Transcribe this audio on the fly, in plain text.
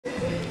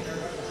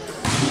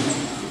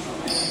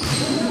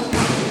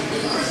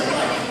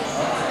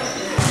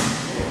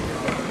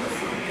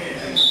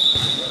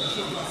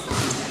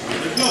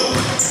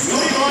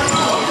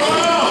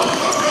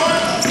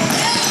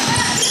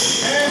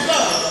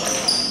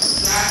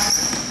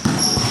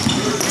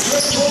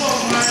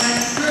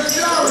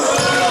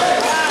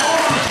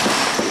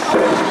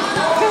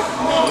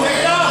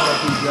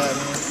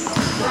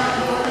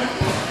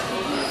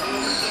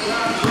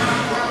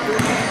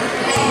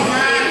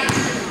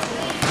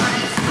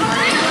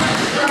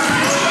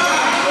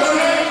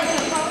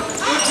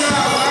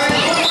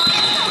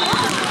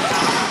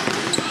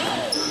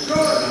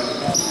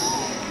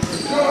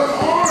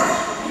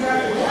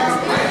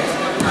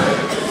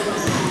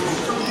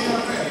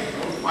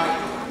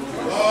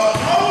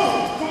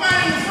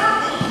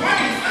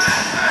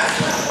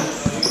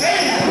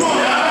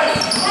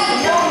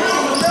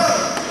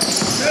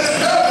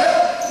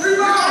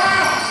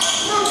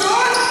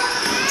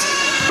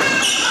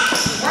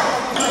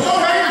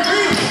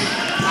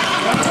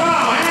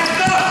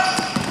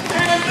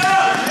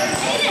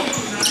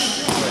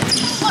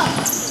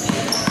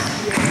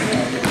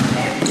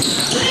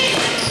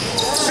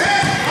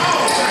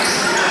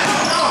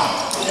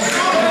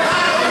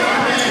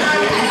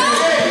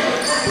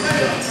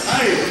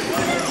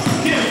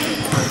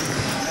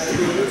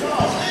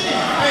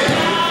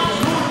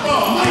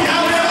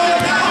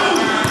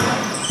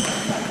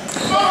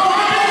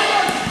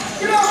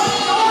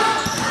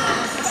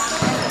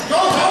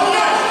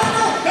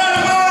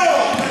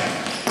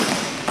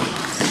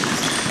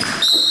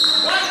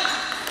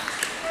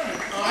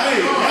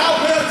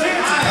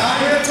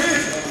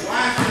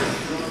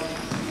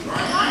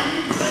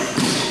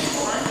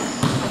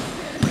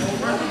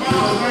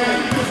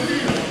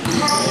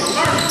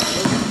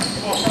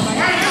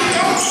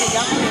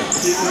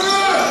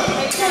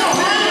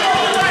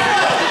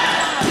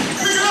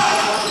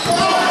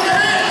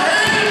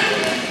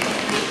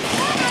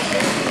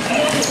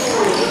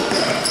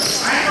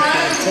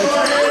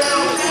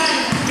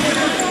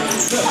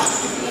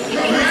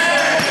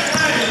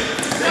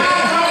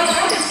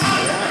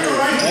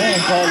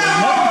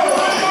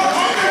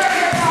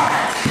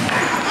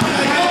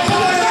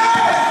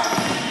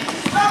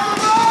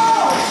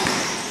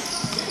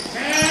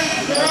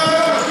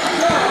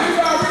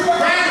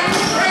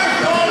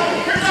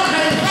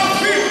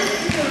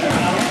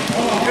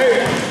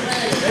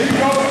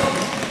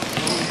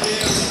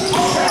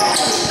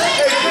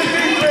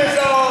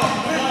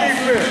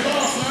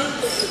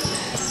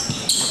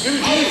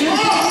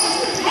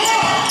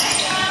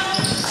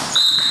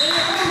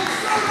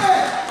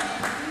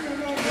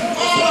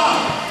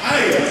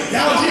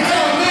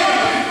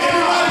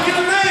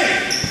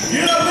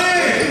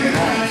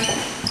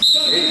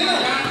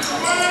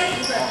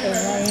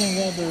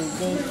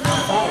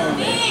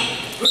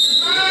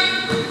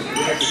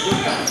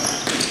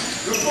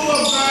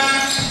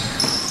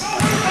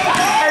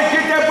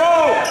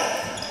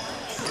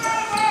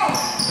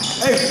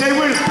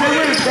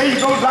There you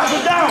go, drop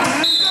it down.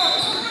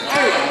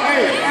 Hey.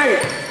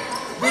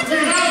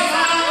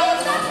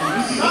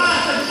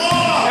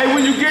 Hey,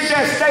 when you get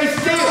that, stay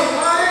still.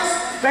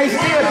 Stay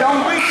still,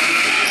 don't reach.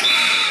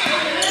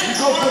 You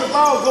go for the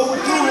ball, go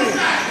with 2 hands.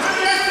 1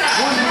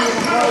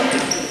 hand, bro.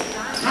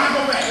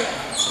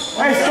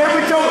 Hey, stay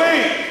with your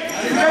man.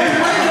 Stay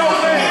with your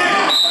man.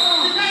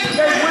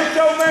 Stay with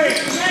your man.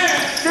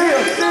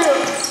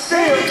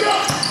 Still.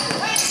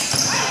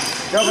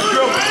 Double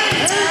dribble.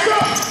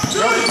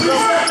 Double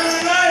dribble.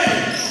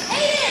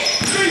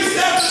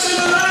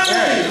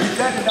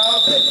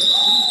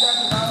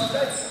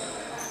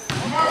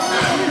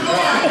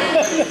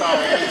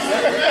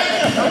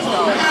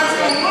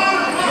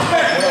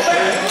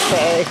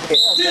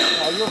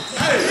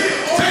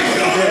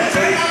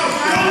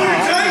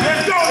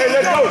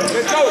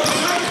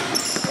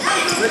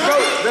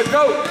 Let's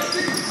go.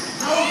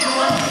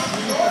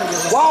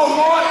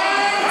 Walmart.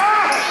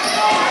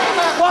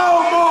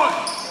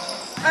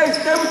 Hey,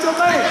 stay with your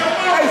man.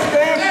 Hey,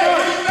 stay in front.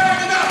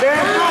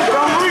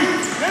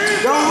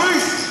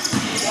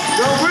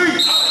 Don't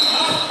reach.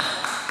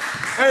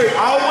 Hey,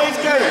 always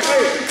get it.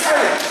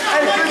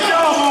 Hey, good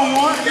job on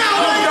one.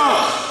 Good job.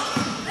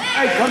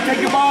 Hey, come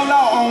take your ball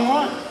out on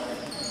one.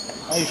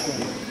 What he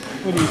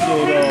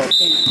said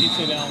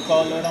they don't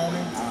call that on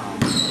him?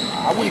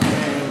 I wouldn't.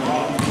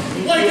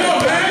 Let's go,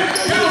 man.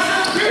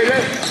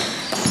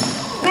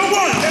 Come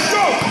on, let's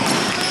go.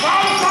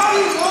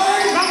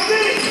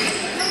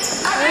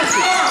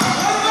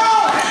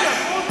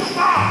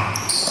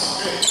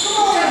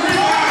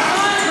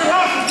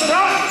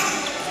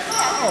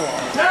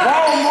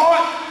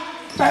 Walmart.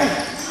 Bang.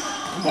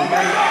 Come on,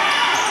 man.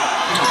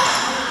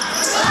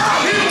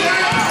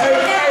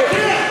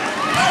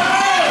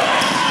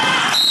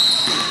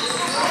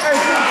 Hey,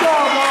 good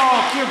job,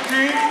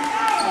 15.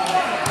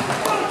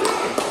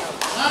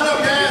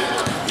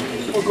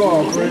 What's going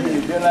on, Freddie?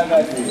 Then I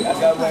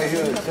got right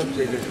here a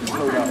subject that you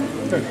slow down.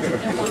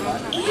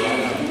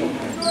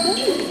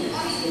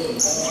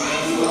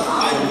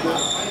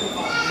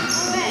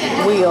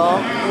 We are.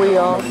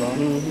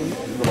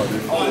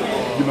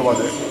 You know about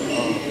that?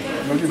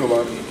 No, you know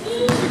about it.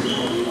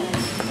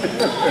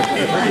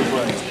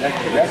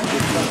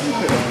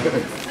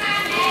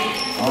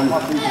 All my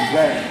people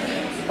back.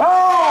 Oh!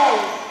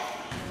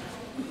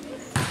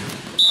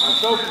 I'm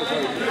so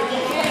frustrated.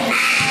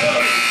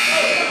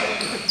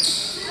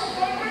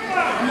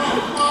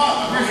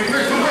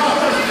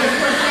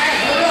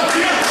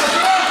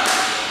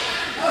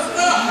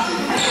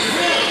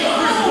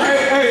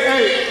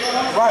 Hey.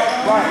 Right.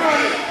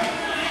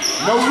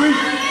 No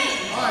reach.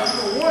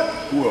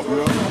 Who up,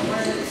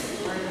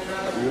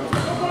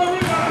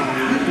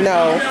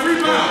 No.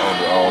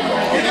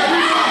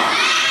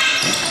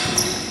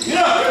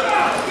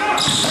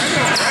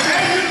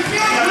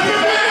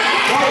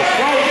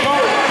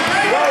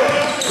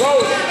 Go.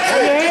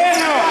 Hold your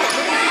hand up.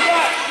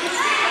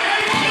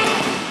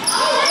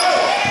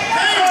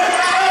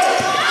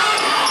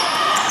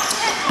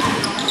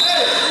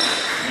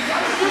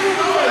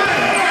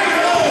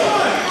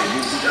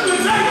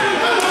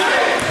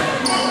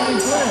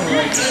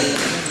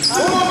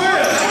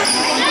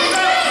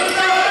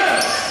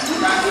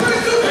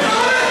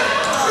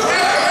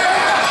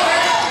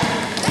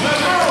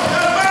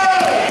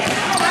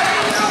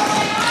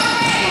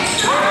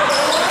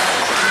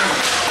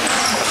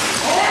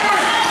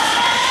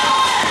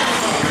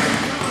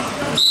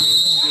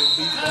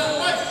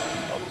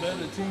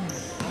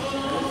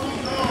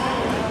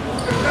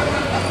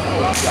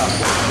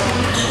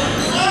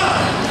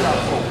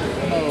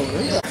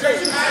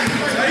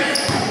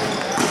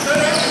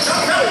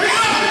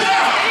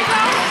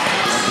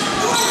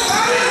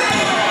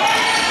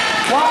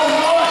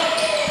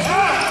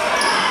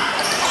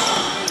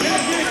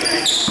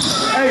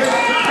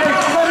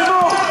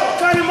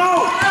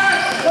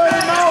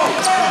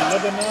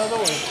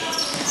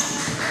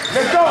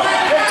 Let's go.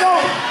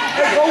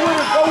 Hey, go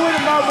with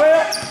him, my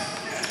man.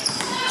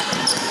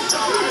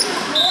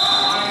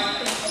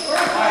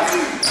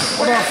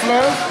 What up,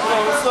 Flair?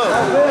 What's up?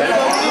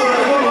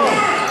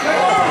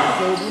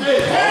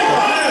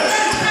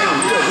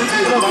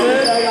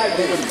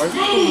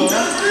 What's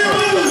up,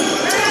 man?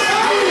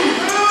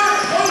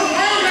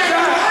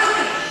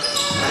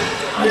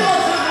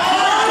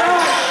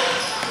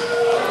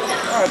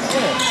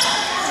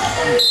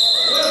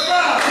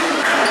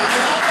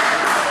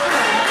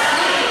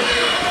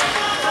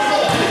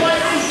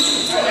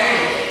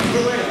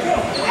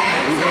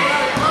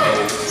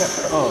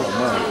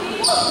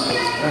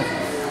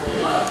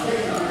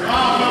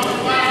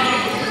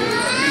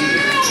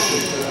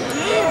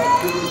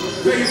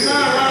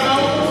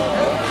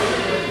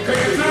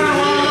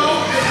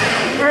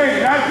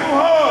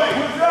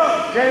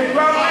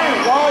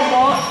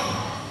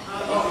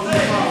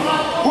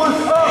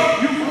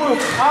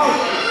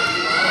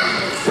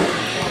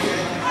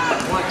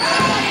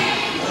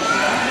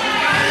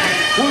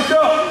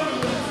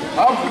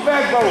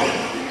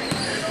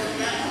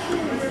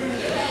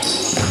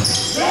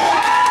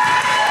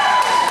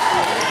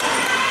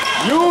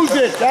 Use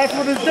it. That's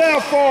what it's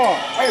there for.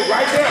 Hey,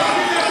 right there.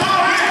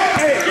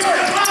 Hey.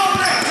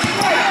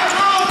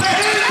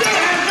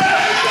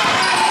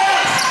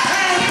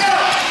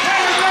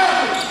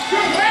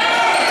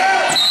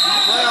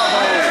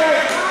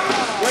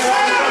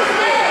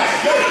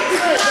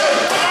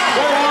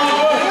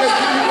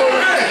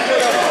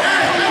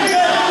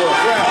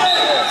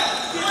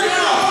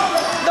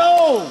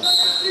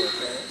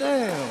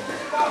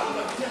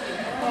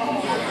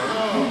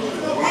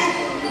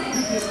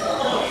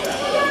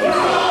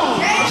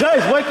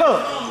 Jace, wake up.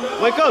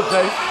 Wake up,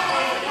 Jace.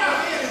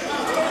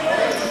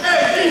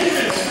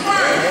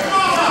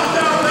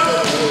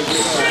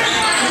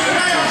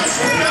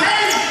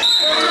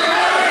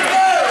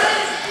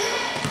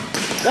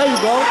 There you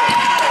go.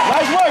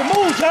 Nice work.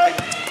 Move, Jace.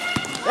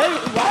 There you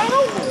go. Wide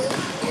open.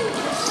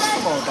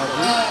 Come on,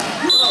 Dr.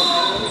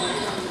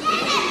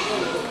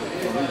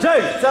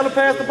 Jace, tell him to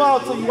pass the ball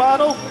to you.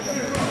 Wide open.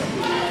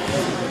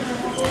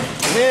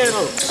 Head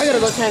up. I gotta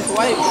go change the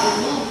white.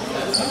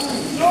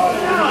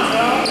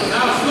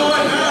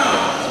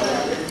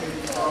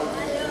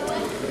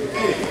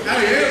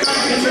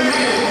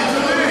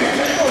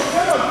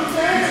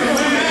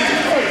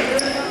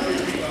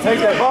 Take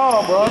that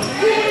ball, bro.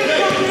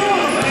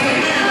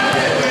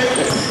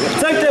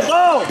 Take that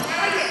ball.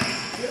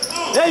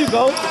 There you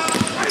go.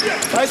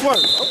 Nice work.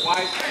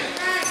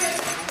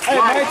 Hey,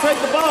 man, take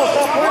the ball.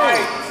 Stop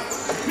playing.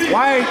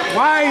 White.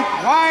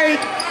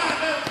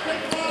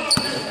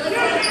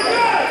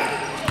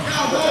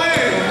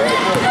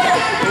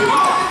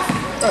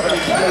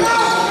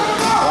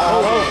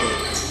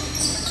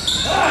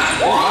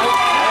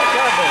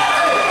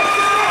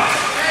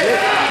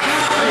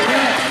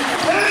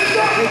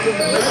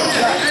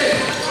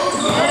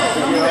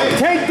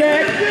 Take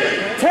that.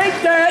 Take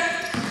that.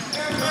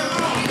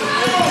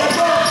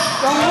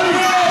 Don't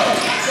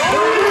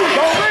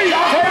reach.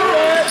 Take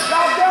that.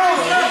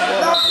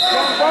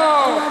 Jump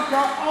ball.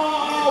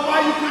 Oh, why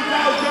you keep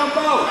out jump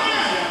ball?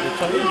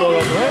 Because you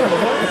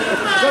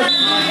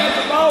hit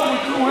the ball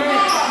with 2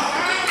 hands.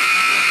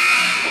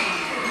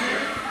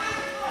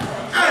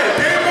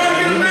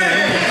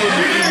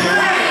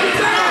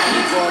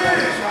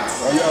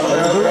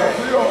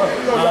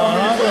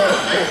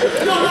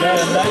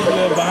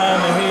 Behind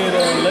the head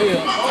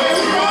layup.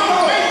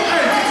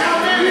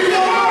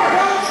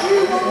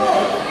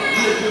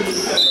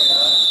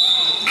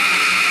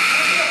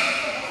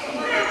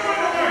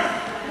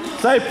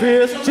 Say,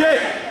 Pierce, check.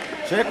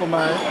 Check him,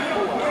 man.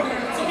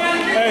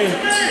 Hey,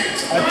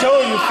 I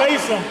told you,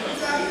 face him.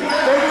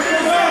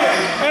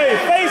 Hey,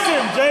 face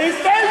him, Jay.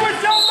 Stay with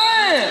your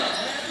man.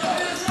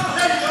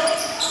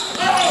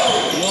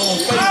 You don't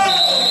face him, man.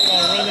 You're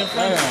going to run in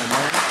front of him,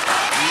 man.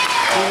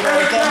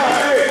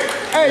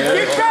 Hey,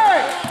 get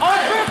back! On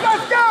trip,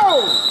 let's go!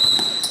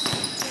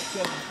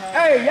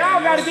 Hey, y'all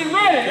gotta get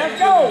ready, let's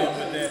go!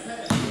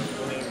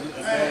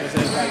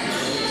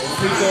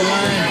 Free throw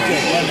line, you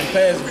just running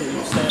past me,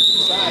 you stand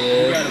beside him.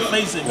 You gotta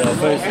face it, man.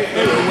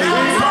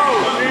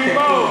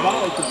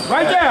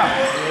 Right there!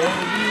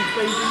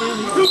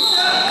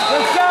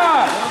 Good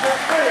shot!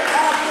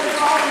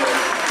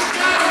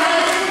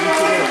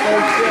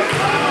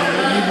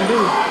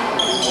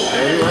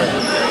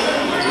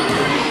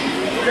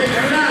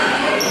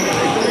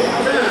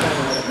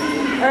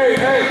 Hey,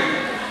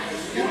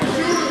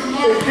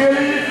 it's still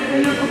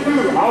in your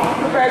computer, off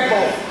the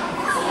backbone.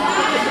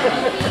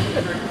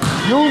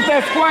 Use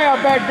that square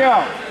back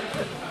there.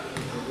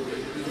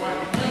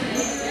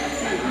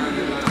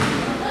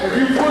 If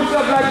you push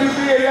up like you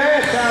did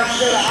last time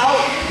instead of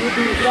out, you'll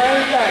do the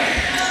same thing.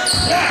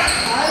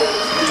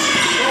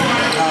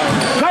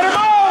 Cut him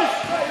off!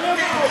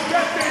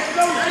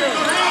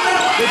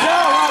 Good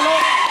job, Rollo.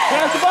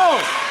 Pass the ball.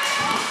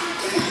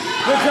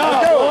 Good job,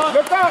 boy.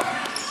 Look up.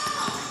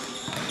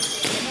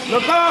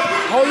 Look up.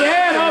 Hold your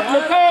head up.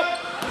 Look up.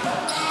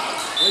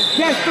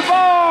 Catch the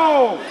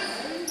ball.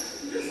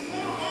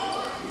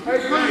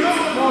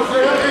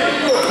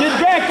 Get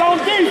back on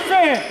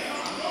defense.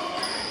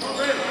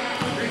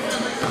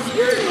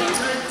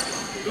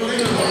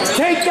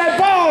 Take that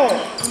ball.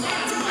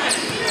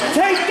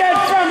 Take that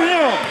from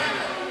him.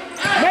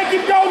 Make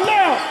him go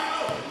left.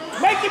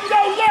 Make him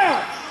go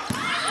left.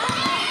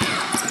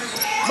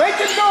 Make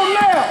him go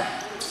left.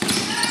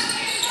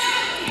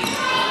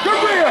 Good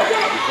wheel.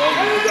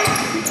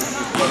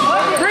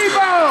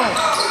 Rebound.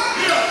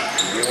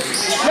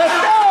 Let's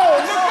go.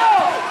 Let's go.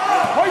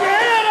 Hold your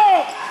head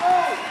up.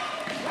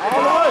 All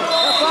the way.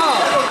 That's all.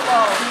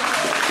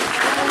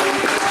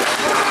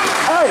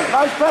 Hey,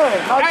 nice pass.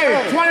 Nice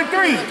pass.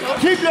 23.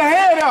 Keep your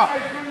head up.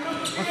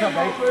 What's up,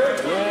 baby?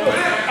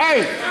 Hey.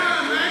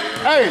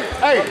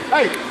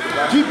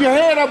 Keep your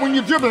head up when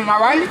you're dribbling, all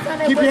right?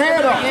 Keep your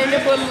head up. And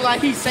that's what it look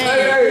like he's saying.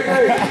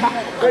 Hey.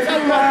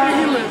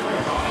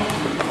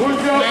 Push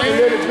up and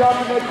let it drop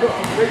in that cup.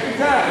 Take your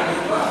time.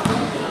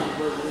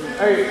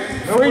 Hey,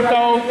 free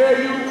throw.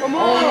 Come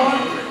on.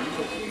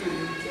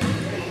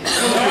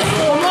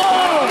 Come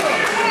on.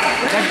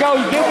 Let's go.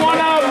 Get one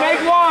up.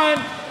 Make one.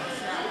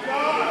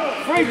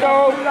 feet,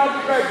 though. Put it off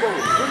the backboard.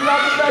 Put it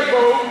off the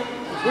backboard.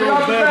 Put it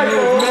off the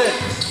backboard.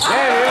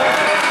 There it is.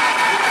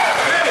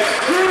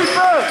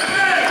 Defense.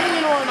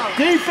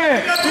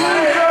 Defense.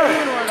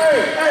 Hey.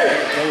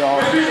 They all.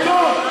 You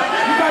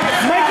got to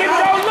make him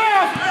go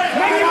left.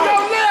 Make him go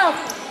left.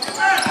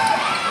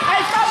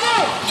 Hey, stop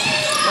this.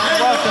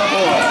 Go,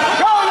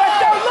 let's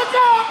go. Look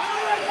up.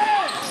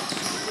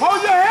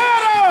 Hold your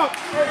head up.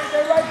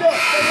 Stay right there.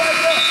 Stay right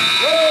there.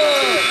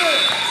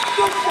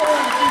 Good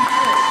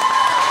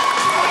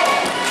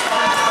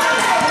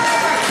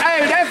Hey,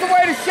 that's the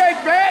way to shake,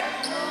 Black.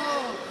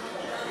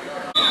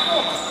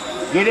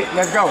 Get it?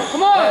 Let's go.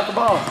 Come on. Pass the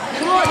ball.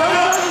 Come on.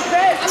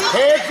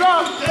 Heads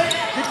up.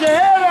 Get your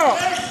head up.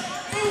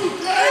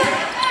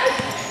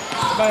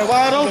 Everybody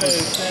wide open.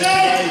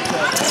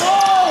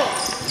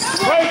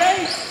 Wait.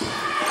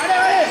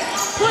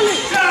 Pull it.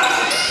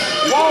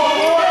 Wall,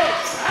 boy.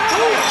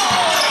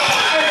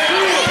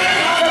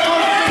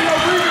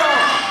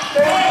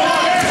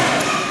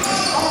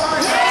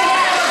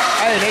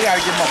 Hey, they got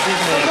to get my big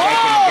man back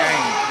in the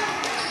game.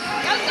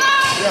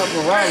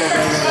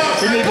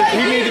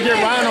 He need to get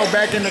Rhino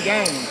back in the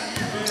game.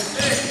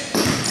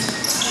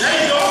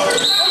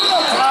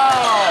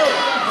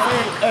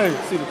 Hey,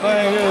 see the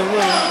thing here is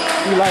really,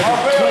 he likes to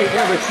play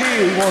every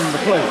field he wants him to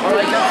play. All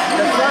right,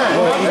 that's fine.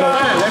 Well, That's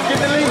fine. Let's get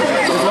the lead.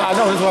 I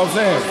know, that's what I'm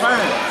saying. That's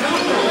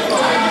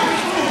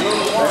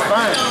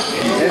fine.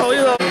 Oh,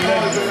 you know.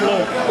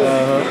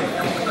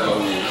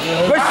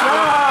 Good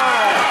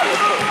shot.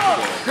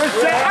 Good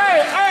shot.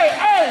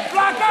 Hey,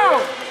 block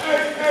out.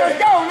 Let's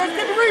go. Let's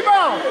get the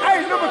rebound.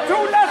 Hey, number 2,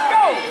 let's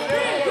go.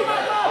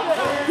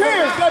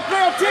 Here's, let's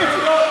pay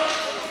attention.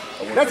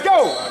 Let's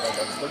go.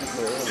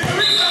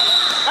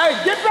 Hey,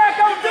 get back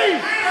on D.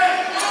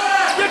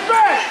 Get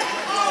back.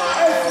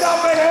 Hey,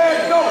 stop it,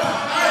 head, go.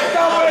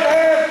 Stop it,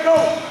 head, go.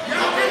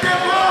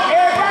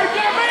 Everybody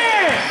get him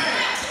in.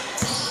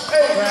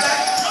 Hey.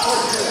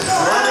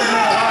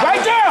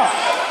 Right there.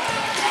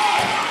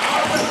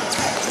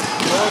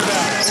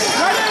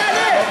 Right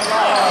there.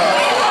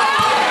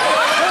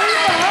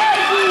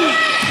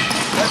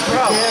 Let's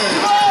go.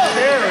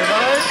 Scary,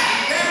 man.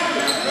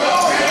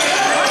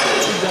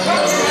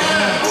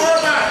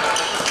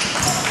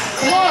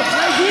 Come on,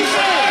 play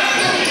defense.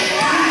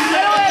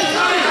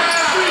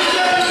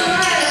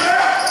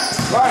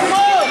 Right. Come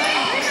on.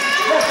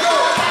 Let's go.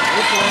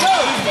 Let's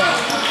go.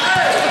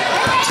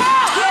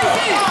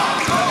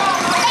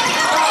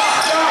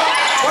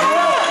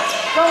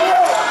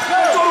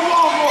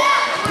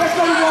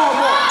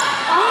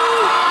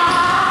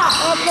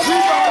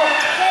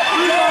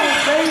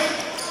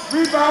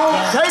 Rebound.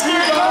 Take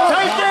it.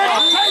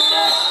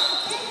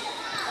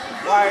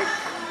 Right.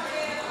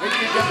 They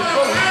can get the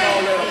goal. He's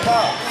all that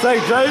apart. Say,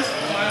 Jace.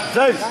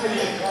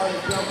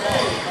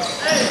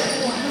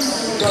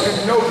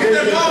 No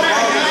business.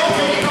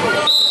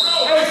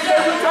 Hey, stay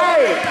with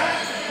tired.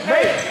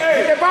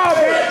 Get the ball,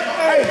 man.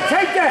 Hey,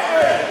 take that.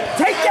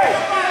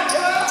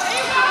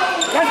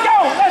 Let's go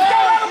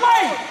out of the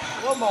way.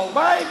 One more,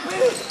 man,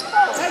 please.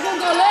 Take him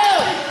to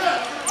left.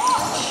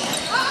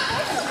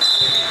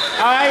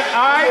 All right.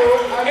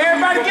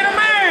 Everybody get him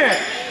in.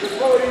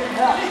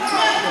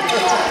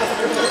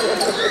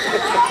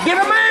 Get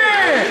him in.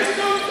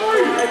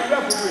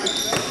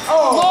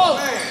 Oh,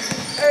 man.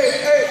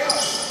 Hey.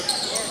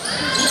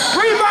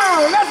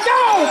 Rebound. Let's go.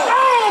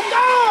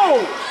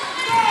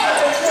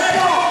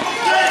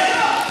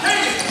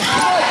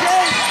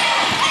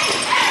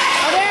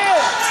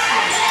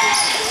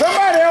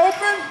 Somebody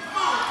open.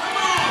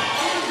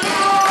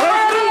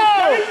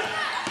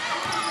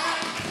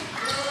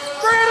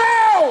 Spread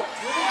out.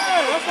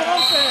 That's what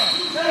I'm saying.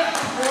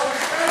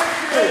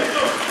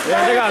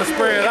 Yeah, they gotta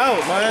spread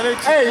out, man.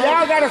 Hey,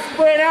 y'all gotta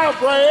spread out,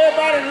 bro.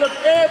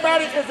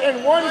 Everybody is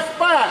in one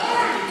spot.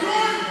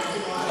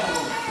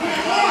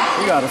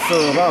 You gotta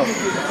sub out.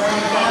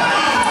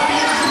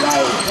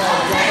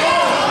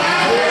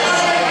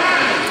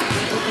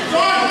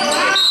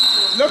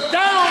 Look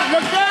down.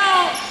 Let's go.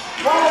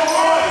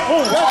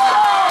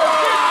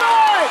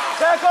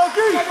 Back on D.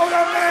 Back on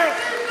that man.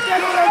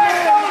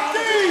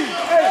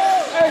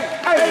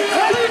 Hey,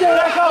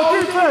 back on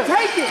defense.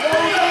 Take it.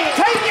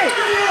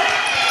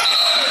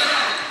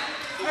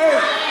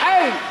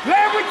 Hey,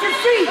 play with your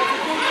feet.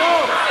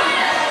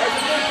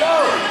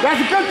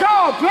 That's a good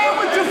call. Play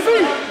with your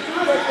feet.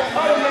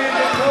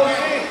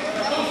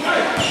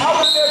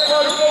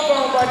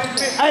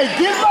 Hey,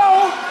 get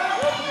low.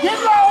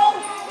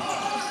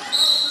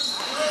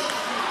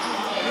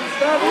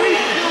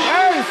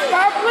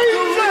 Stop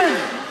reaching.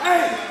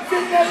 Hey,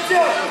 sit that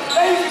shit.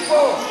 Lazy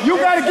ball. You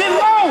gotta get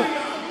low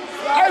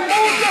and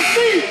move your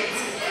feet.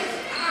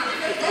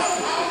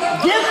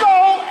 Get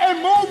low and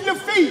move your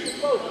feet.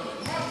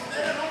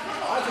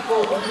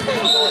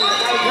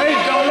 Hey,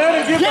 don't let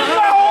him Get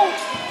low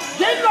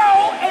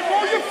and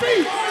move your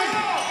feet.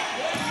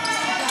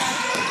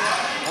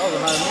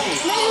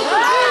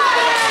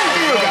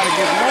 You gotta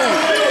get low.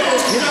 Take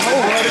it.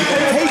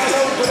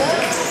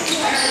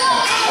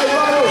 Hey,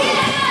 Rado.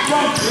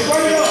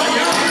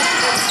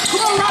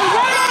 Come on,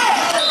 Rado.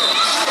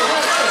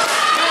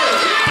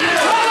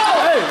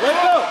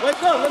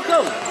 Let's go.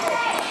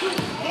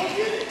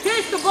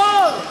 Kick the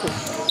ball.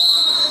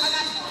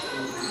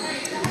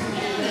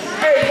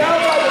 Hey, y'all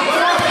like the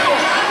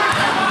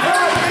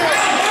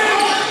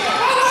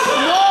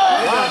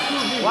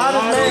Why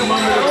does man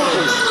want me to go?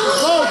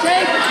 Go,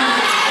 take it.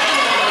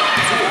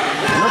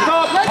 Look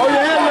up. Oh,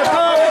 your hand, look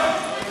up.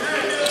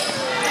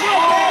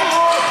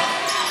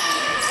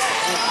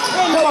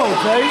 Come on,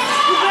 Jay.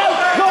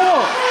 Go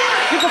on.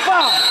 Get the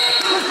foul.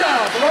 Good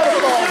job.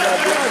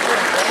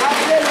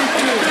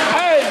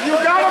 Hey, you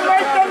gotta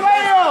make the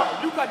layup.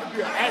 You got to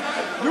be an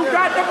athlete. You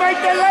got to make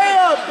the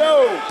layup,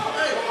 though.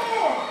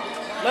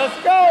 Let's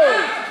go.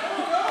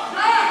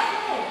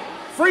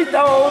 Free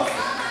throws.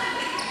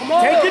 Come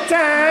on. Take your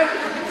time.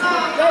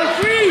 Go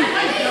free.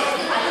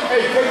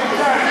 Hey, take your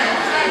time.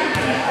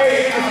 Hey,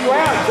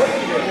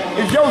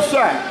 it's your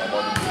shot.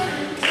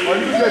 Or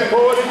you just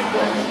pull it.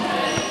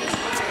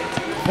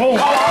 Boom.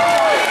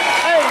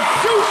 Hey,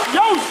 shoot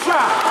your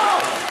shot.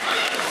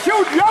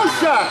 Shoot your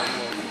shot.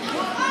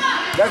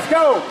 Let's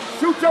go.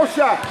 Shoot your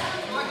shot.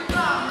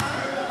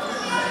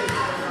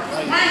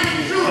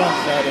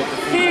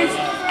 Kids,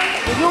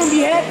 you're going to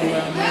be happy.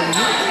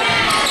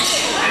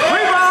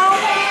 Rebound.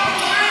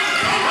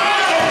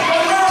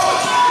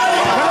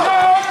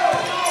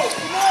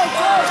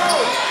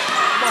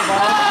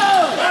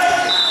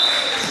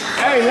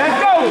 Hey, let's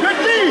go. Good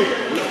D.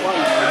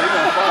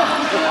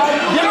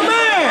 Get him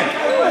in.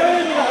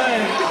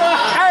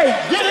 Hey,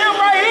 get him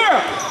right here.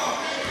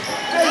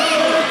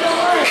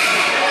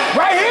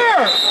 Right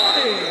here.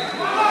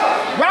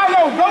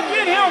 Rallo, go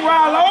get him,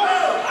 Rallo.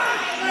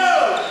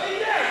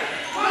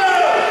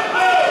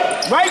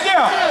 Right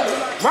there.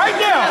 Right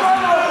there.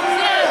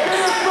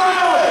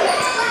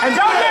 And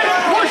don't let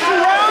him push you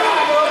around.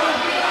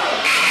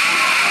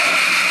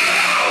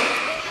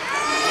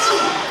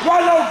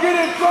 Rallo, get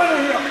in front of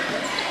him.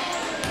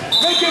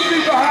 Make him be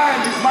behind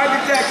you.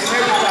 Michael Jackson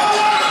every time.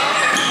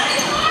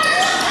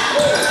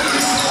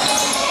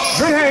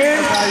 Good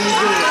hands. How you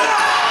doing?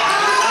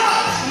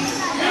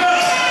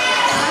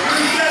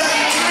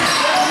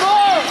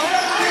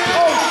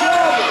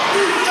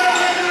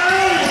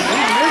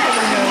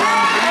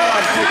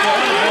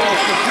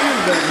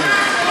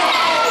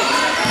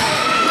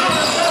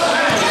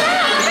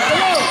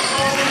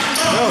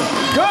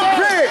 Good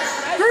pick.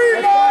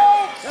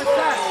 Rebound.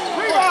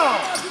 Rebound.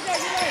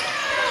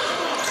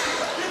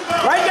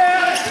 Right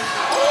there.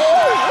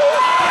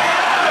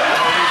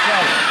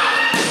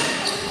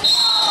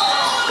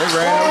 They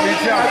ran on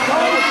each other.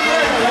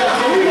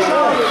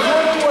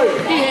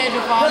 He had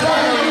the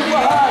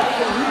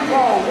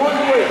ball. One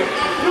way.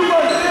 You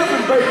got to live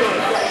in Bickham.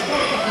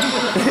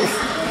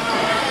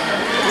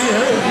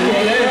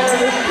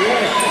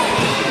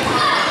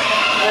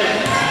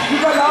 You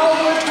got to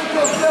always put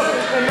yourself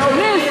in no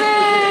listen.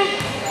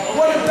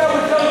 What is that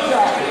with your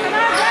shot?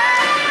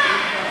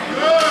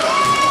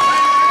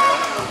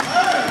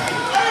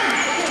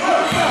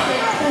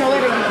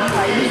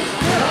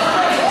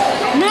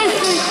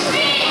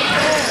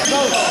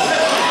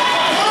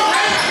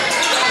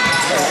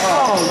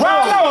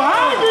 Well, no,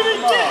 how did he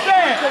get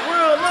that? The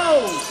world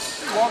knows.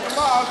 Walking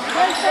by.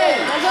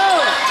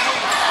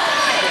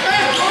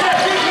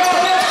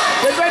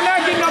 They better not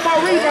get no more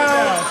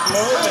rebounds.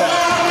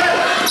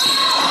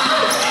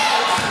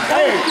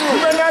 Hey, you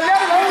better not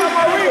let him get no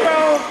more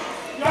rebounds.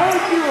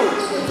 Thank you.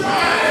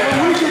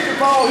 When we get the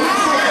ball, he's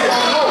pushing it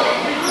on.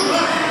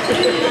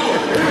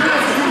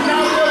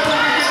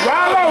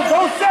 Rallo, go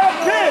set a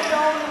pick.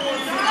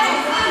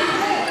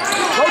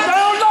 Go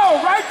down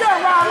low, right there,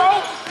 Rallo.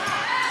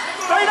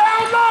 Stay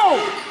down low.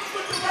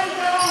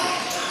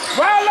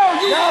 Rallo,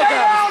 you stay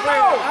down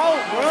low.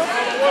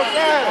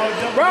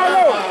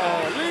 Rallo,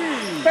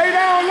 stay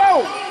down low.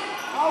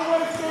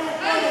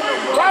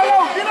 Rallo,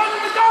 get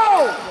under the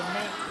goal.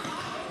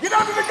 Get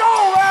under the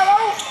goal, Rallo.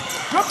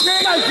 Good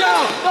pick. Nice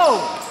job. Go.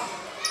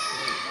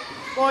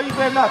 Boy, you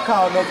better not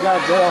call no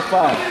goddamn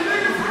foul.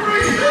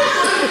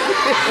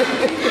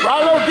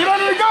 Rallo, get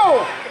under the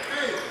goal.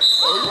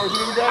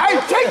 Hey,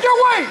 take your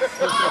weight.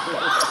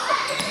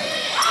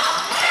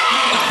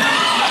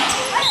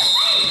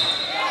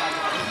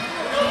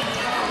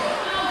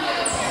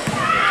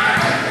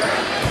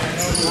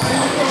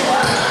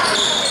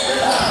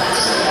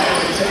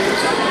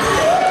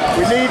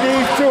 We need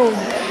these two.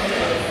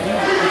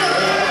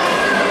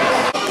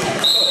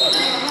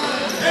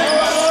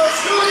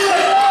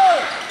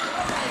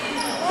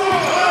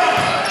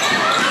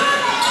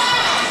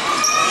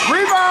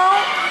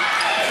 Rebound.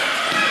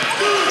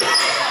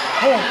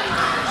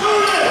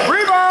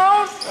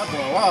 Rebound. That's a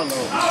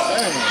Rallo.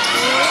 Damn.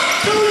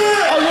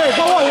 Oh, yeah,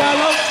 go on,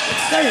 Rallo.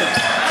 Damn.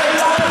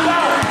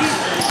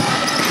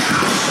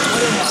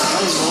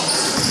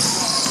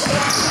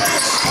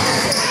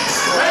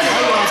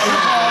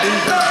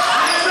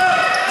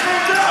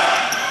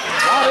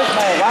 Why this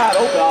man wide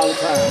open all the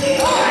time?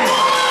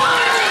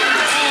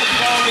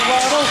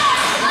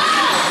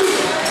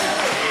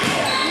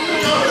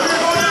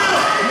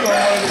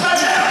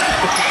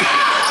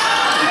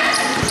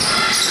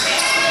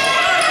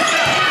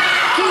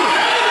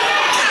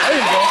 There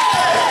you go.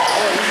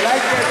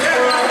 Like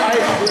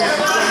that,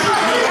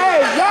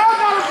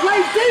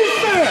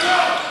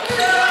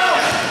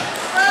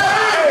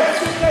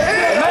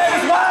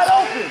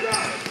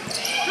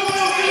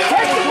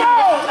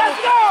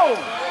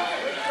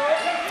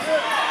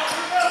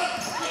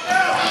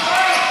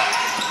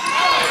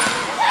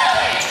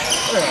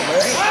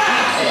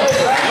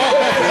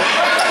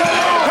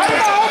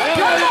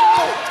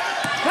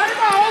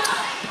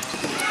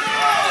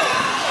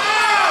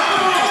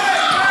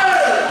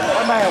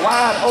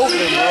 not open,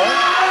 bro.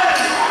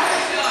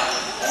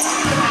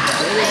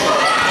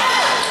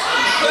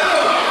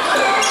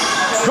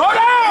 Go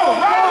down!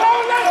 Rallo,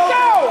 let's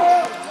go!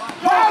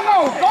 Rallo,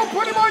 go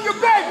put him on your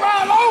back,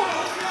 Rallo!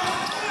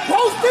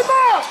 Post him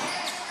up!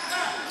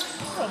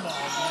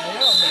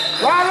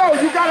 Rallo,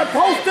 you gotta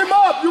post him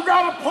up! You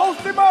gotta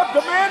post him up!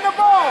 Demand the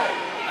ball!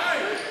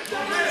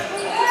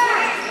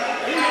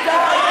 He's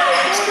down!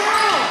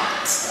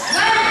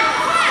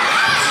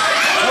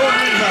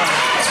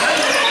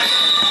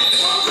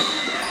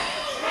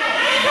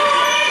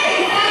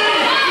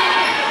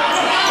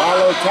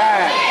 Rallo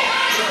tied.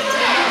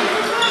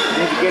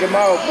 Need to get him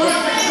out.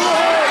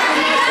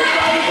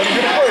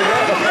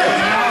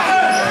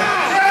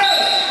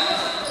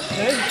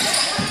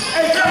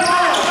 Hey, come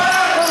on!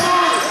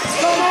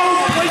 Come on!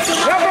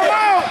 Help him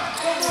out!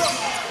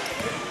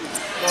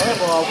 That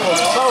ball,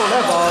 throw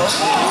that ball.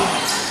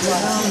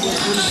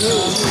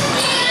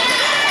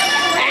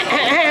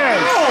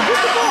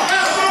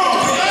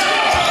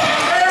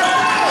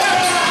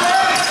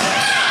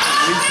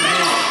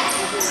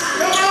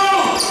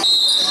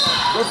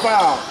 Good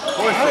foul.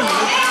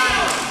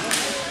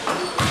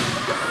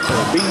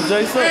 Beating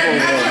Jace up over there,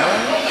 man.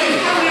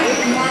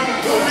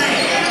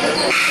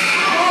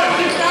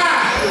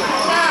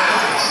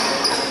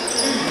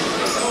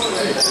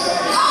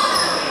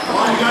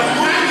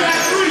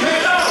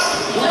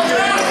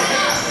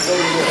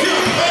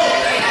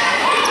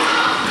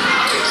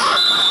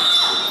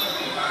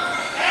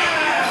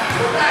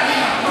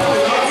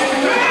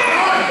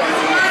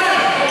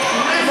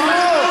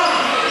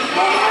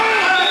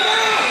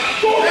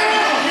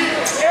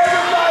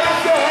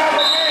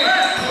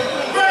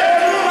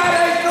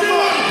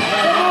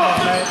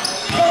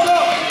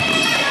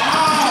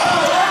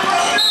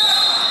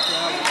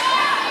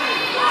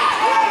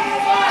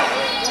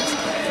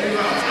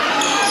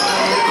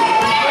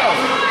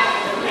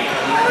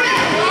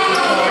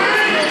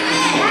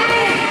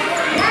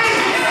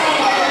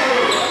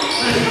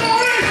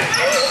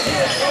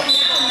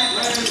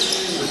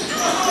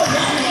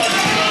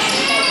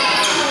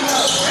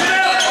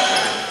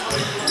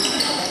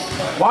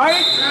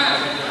 White?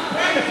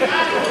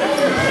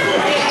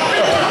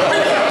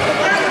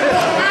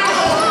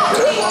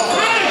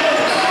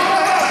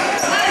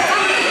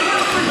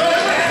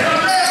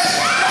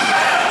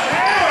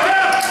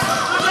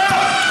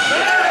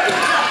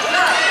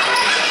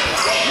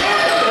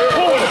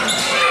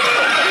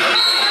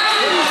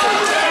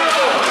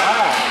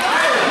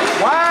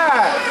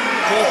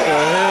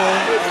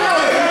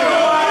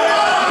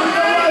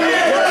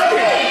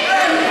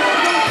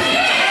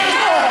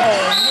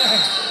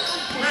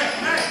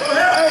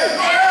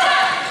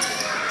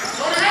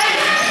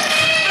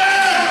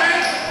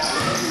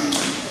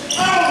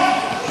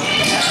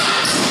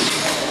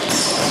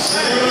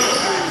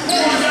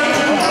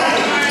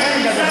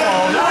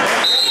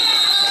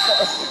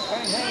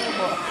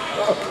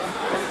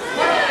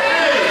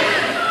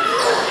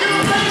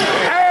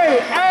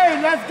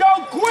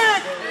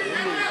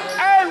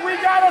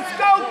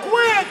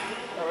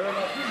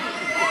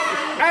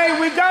 Hey,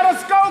 we gotta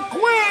score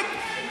quick.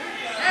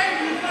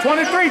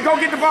 23, go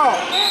get the ball.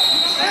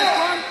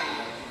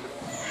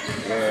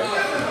 Yeah.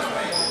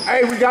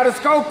 Hey, we gotta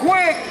score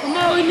quick. Come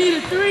on, we need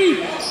a 3.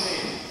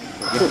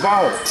 Get the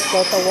ball.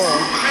 Go for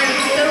one.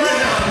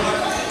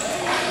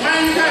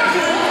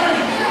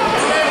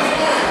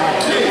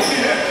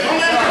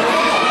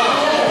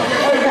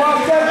 Hey, walk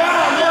that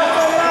line, walk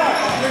that line.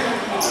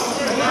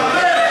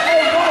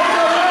 Hey, walk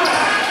that line.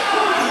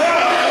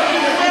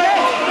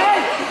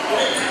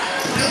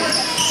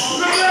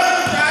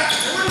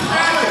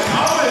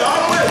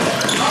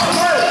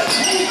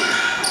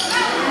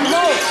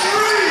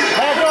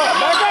 Back up,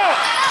 back up.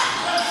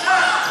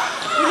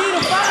 We need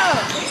a 5.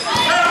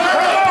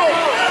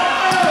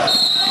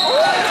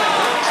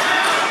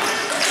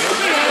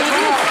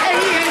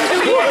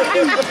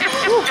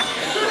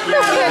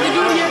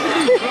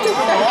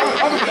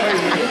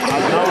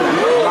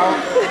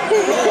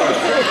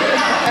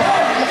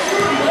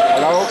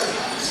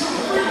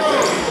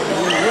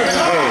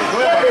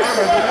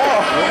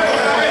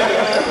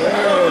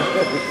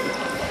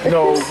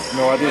 Hello?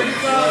 No, I didn't.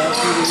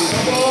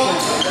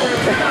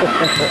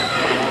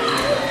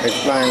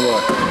 Explain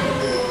what?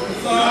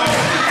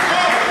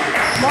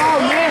 Come on,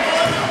 man.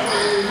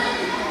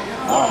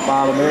 I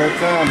follow him every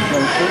time.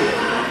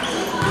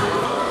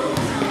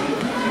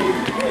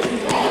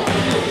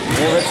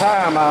 Every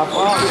time I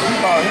follow him.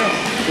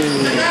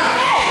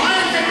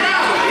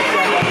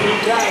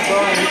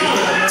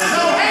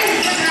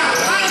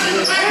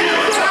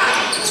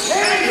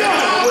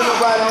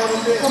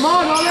 Come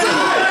on, don't let him.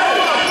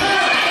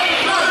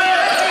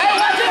 Hey,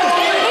 watch it.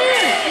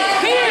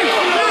 Here.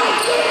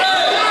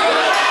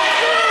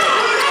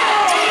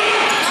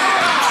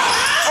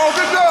 Oh,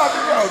 good job.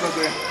 Good job up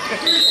there.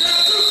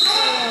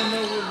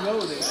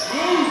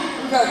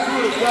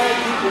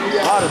 A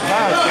lot of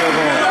time still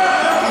going.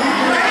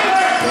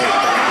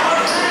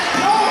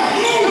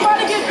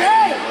 Somebody get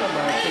paid.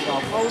 Take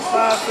off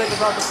 4-5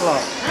 seconds off the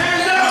clock.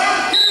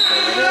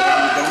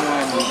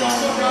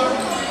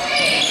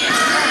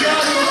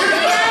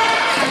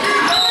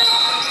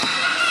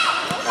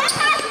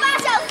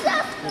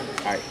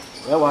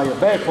 That's why your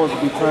back supposed to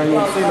be turned. You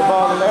can see the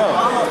ball in the air.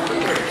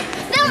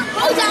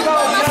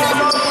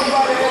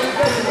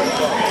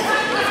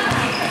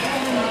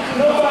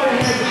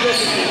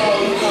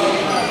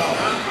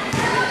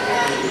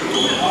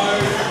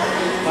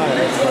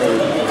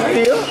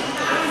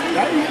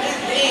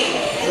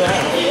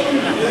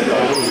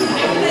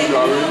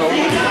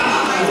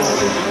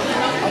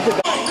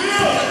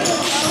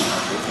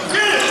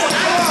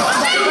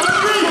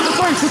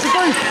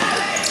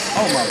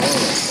 Oh my God.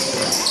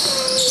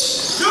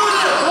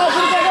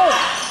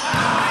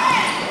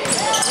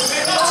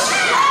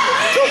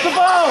 Shoot the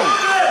ball.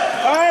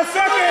 5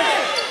 seconds.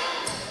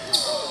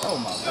 Oh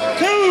my God.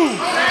 2.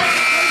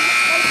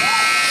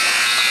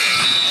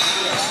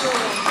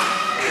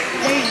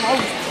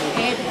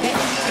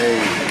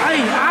 I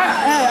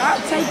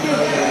take this.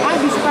 I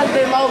be stuck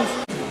there most.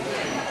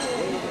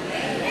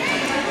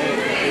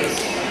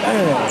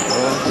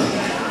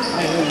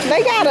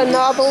 They got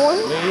another one.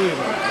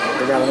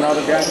 They got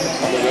another guy?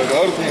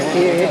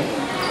 Yeah.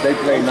 They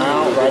play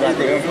now, right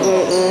after them?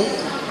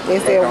 They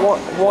said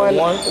 125.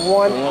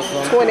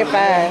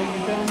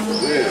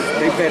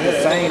 They play the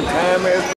same time as